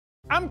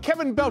I'm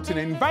Kevin Belton,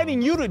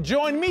 inviting you to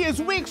join me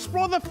as we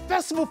explore the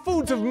festival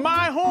foods of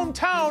my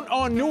hometown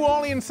on New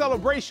Orleans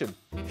Celebration.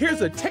 Here's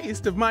a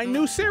taste of my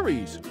new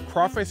series,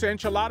 Crawfish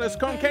Enchiladas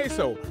con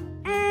Queso.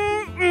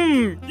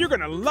 You're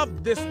gonna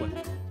love this one.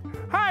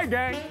 Hi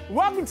gang,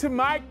 welcome to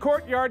my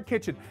courtyard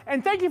kitchen,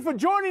 and thank you for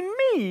joining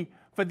me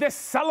for this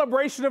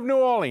celebration of New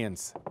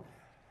Orleans.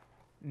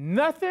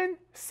 Nothing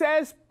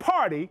says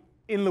party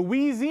in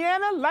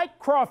Louisiana like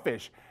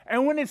crawfish.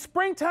 And when it's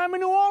springtime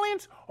in New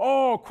Orleans,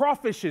 oh,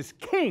 crawfish is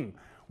king.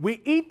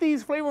 We eat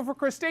these flavorful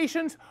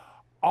crustaceans.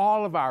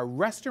 All of our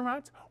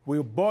restaurants,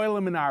 we'll boil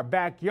them in our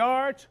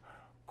backyards.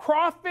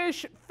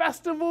 Crawfish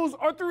festivals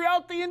are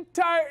throughout the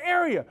entire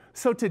area.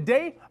 So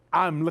today,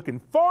 I'm looking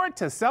forward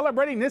to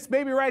celebrating this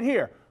baby right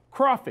here,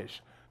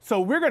 crawfish.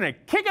 So we're gonna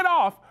kick it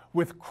off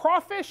with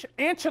crawfish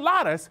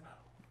enchiladas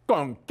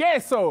con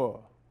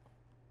queso.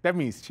 That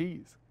means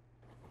cheese.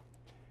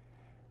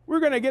 We're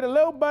gonna get a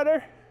little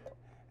butter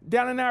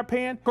down in our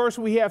pan. Of course,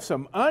 we have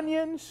some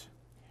onions.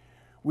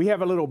 We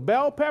have a little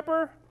bell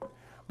pepper.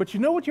 But you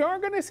know what you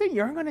aren't gonna see?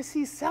 You aren't gonna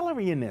see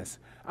celery in this.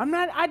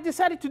 I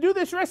decided to do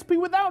this recipe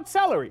without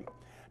celery.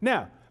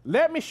 Now,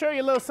 let me show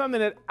you a little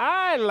something that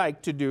I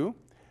like to do.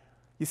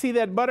 You see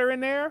that butter in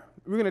there?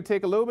 We're gonna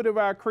take a little bit of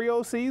our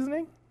Creole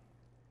seasoning.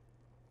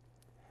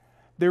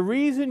 The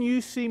reason you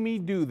see me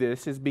do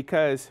this is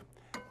because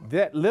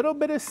that little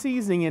bit of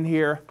seasoning in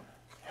here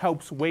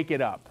helps wake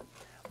it up.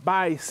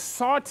 By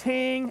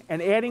sauteing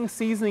and adding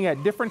seasoning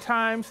at different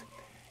times,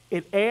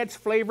 it adds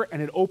flavor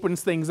and it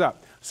opens things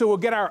up. So we'll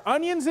get our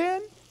onions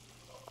in.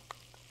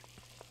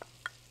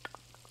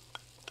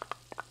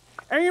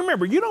 And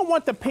remember, you don't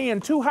want the pan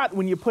too hot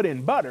when you put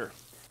in butter.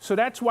 So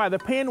that's why the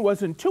pan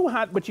wasn't too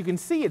hot, but you can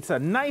see it's a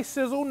nice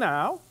sizzle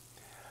now.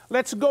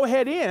 Let's go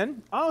ahead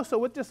in, also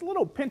with just a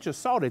little pinch of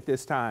salt at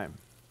this time.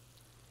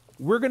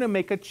 We're gonna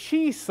make a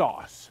cheese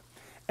sauce.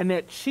 And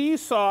that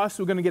cheese sauce,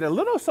 we're gonna get a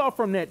little salt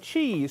from that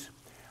cheese,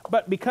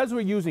 but because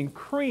we're using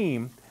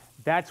cream,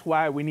 that's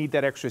why we need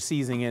that extra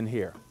seasoning in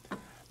here.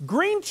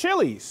 Green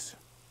chilies.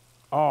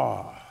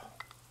 Oh,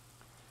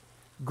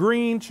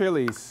 green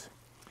chilies.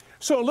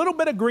 So a little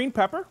bit of green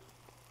pepper.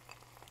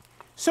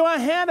 So I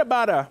had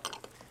about a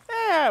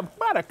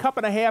cup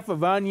and a half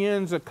of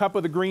onions, a cup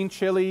of the green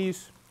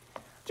chilies,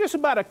 just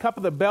about a cup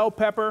of the bell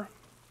pepper.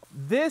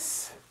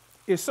 This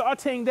is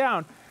sauteing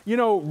down, you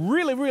know,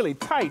 really, really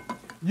tight.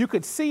 You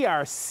could see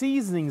our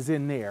seasonings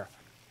in there.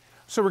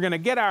 So we're gonna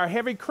get our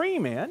heavy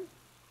cream in.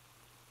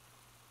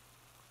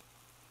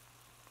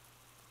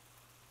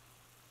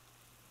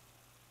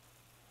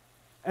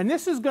 And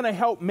this is gonna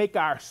help make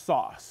our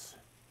sauce.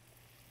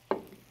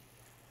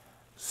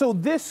 So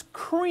this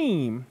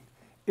cream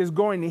is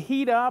going to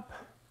heat up.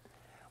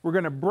 We're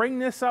gonna bring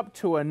this up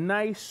to a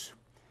nice,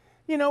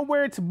 you know,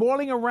 where it's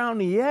boiling around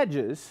the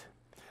edges.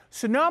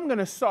 So now I'm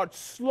gonna start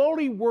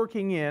slowly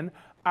working in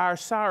our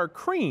sour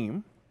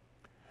cream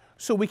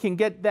so we can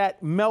get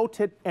that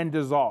melted and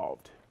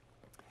dissolved.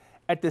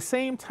 At the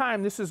same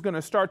time, this is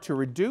gonna start to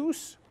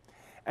reduce,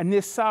 and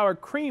this sour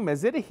cream,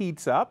 as it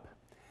heats up,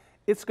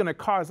 it's gonna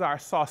cause our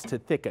sauce to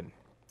thicken.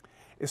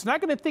 It's not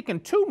gonna thicken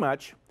too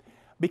much,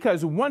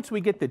 because once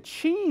we get the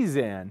cheese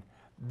in,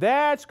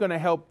 that's gonna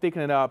help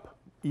thicken it up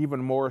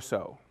even more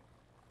so.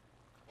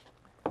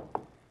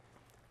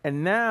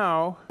 And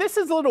now, this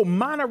is a little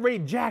Monterey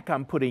Jack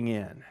I'm putting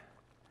in.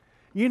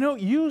 You know,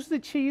 use the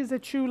cheese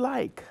that you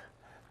like.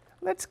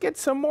 Let's get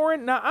some more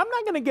in. Now, I'm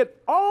not gonna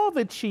get all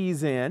the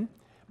cheese in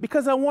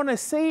because I wanna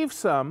save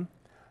some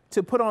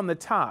to put on the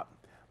top.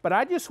 But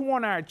I just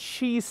want our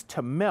cheese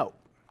to melt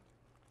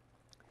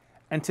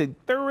and to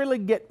thoroughly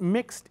get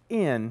mixed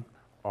in.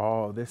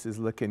 Oh, this is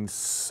looking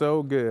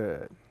so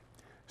good,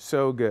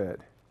 so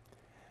good.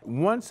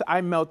 Once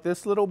I melt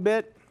this little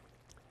bit,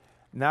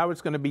 now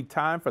it's gonna be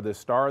time for the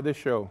star of the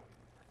show,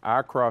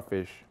 our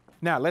crawfish.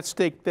 Now, let's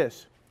take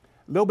this.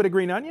 A little bit of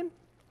green onion.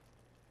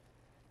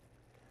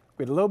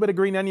 With a little bit of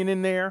green onion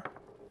in there.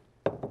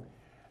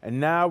 And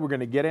now we're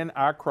gonna get in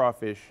our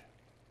crawfish.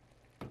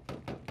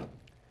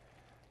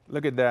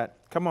 Look at that,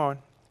 come on.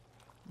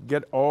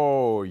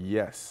 Oh,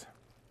 yes.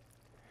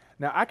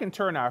 Now I can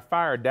turn our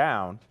fire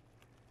down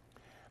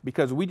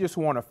because we just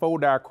wanna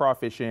fold our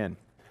crawfish in.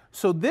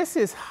 So this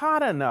is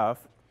hot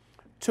enough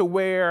to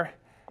where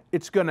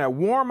it's gonna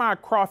warm our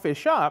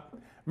crawfish up.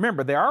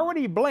 Remember, they're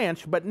already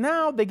blanched, but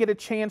now they get a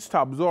chance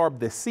to absorb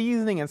the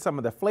seasoning and some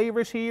of the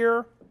flavors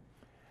here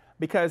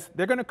because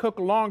they're gonna cook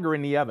longer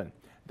in the oven.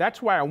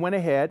 That's why I went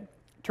ahead,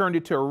 turned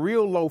it to a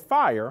real low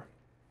fire,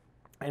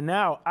 and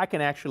now I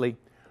can actually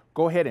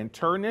go ahead and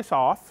turn this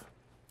off.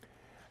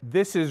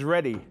 This is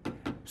ready.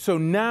 So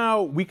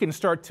now we can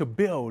start to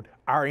build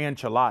our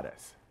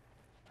enchiladas.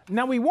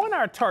 Now we want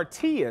our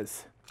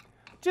tortillas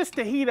just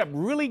to heat up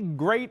really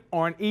great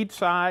on each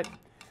side,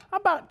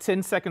 about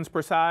 10 seconds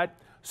per side.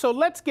 So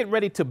let's get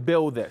ready to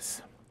build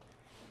this.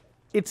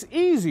 It's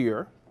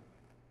easier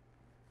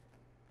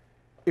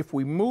if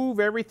we move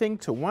everything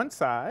to one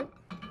side.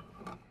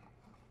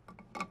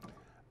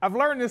 I've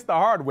learned this the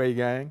hard way,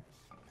 gang.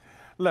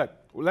 Look,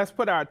 let's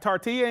put our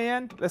tortilla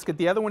in. Let's get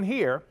the other one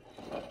here.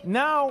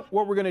 Now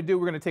what we're gonna do,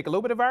 we're gonna take a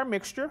little bit of our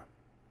mixture,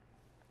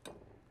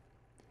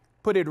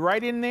 put it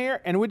right in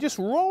there, and we just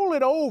roll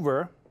it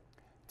over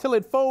till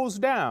it folds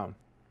down.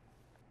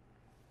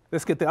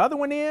 Let's get the other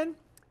one in.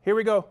 Here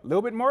we go, a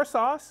little bit more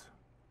sauce.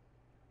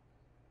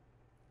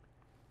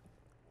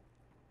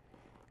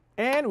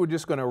 And we're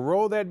just gonna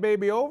roll that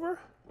baby over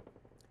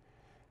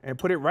and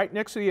put it right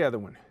next to the other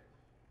one.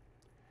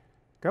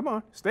 Come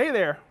on, stay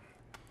there.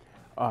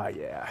 Oh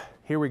yeah,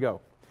 here we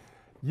go.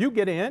 You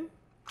get in.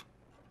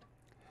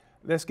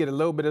 Let's get a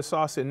little bit of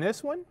sauce in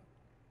this one.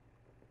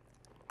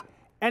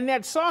 And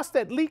that sauce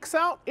that leaks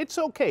out, it's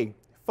okay.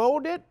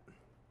 Fold it,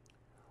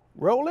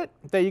 roll it,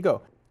 there you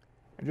go.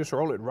 And just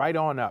roll it right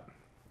on up.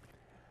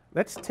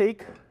 Let's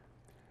take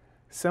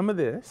some of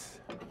this,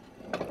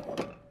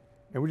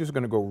 and we're just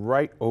gonna go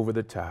right over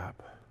the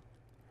top.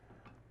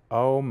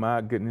 Oh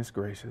my goodness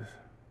gracious.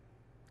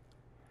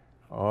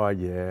 Oh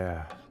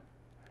yeah,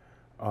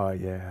 oh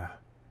yeah.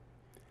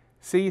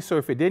 See, so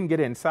if it didn't get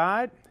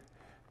inside,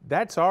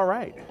 that's all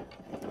right.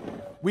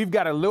 We've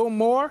got a little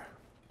more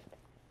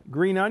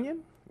green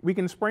onion we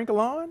can sprinkle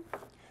on.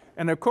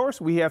 And of course,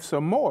 we have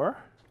some more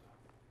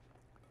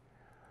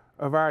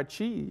of our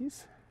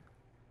cheese.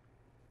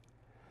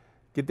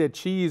 Get that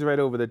cheese right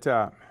over the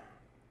top.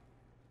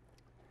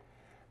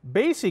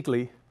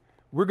 Basically,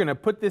 we're gonna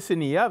put this in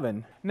the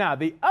oven. Now,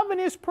 the oven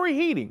is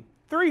preheating,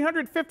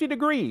 350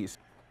 degrees.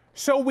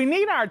 So we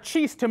need our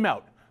cheese to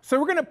melt. So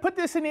we're gonna put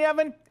this in the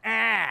oven,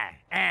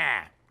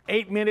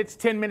 8 minutes,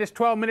 10 minutes,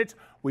 12 minutes.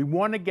 We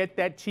wanna get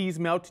that cheese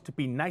melted to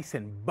be nice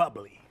and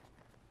bubbly.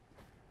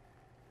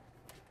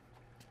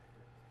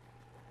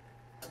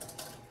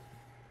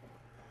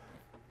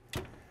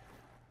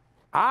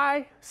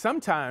 I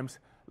sometimes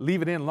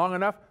leave it in long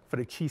enough for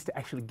the cheese to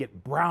actually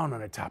get brown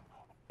on the top.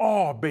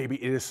 Oh, baby,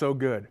 it is so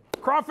good.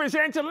 Crawfish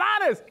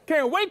enchiladas,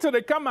 can't wait till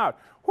they come out.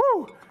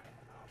 Woo!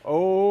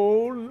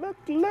 Oh, look,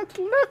 look,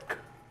 look.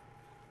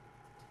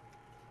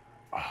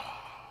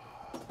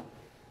 Oh.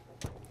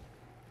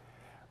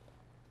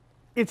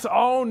 It's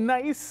all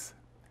nice.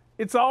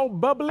 It's all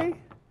bubbly.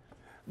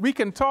 We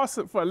can toss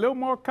it for a little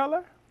more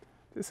color.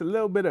 Just a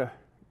little bit of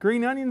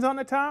green onions on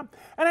the top.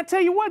 And I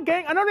tell you what,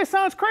 gang, I know this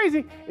sounds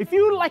crazy. If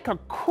you like a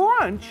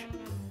crunch,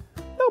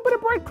 a little bit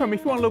of breadcrumb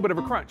if you want a little bit of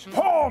a crunch.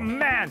 Oh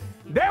man,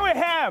 there we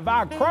have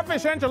our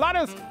crawfish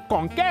enchiladas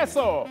con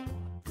queso.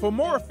 For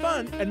more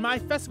fun and my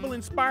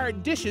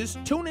festival-inspired dishes,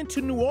 tune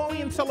into New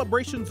Orleans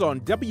Celebrations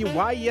on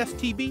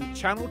WYES-TV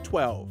Channel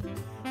 12.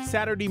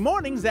 Saturday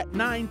mornings at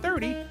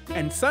 9:30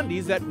 and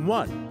Sundays at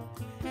 1.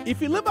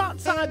 If you live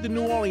outside the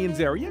New Orleans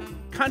area,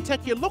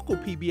 contact your local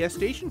PBS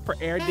station for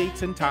air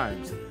dates and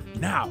times.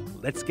 Now,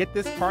 let's get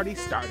this party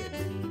started.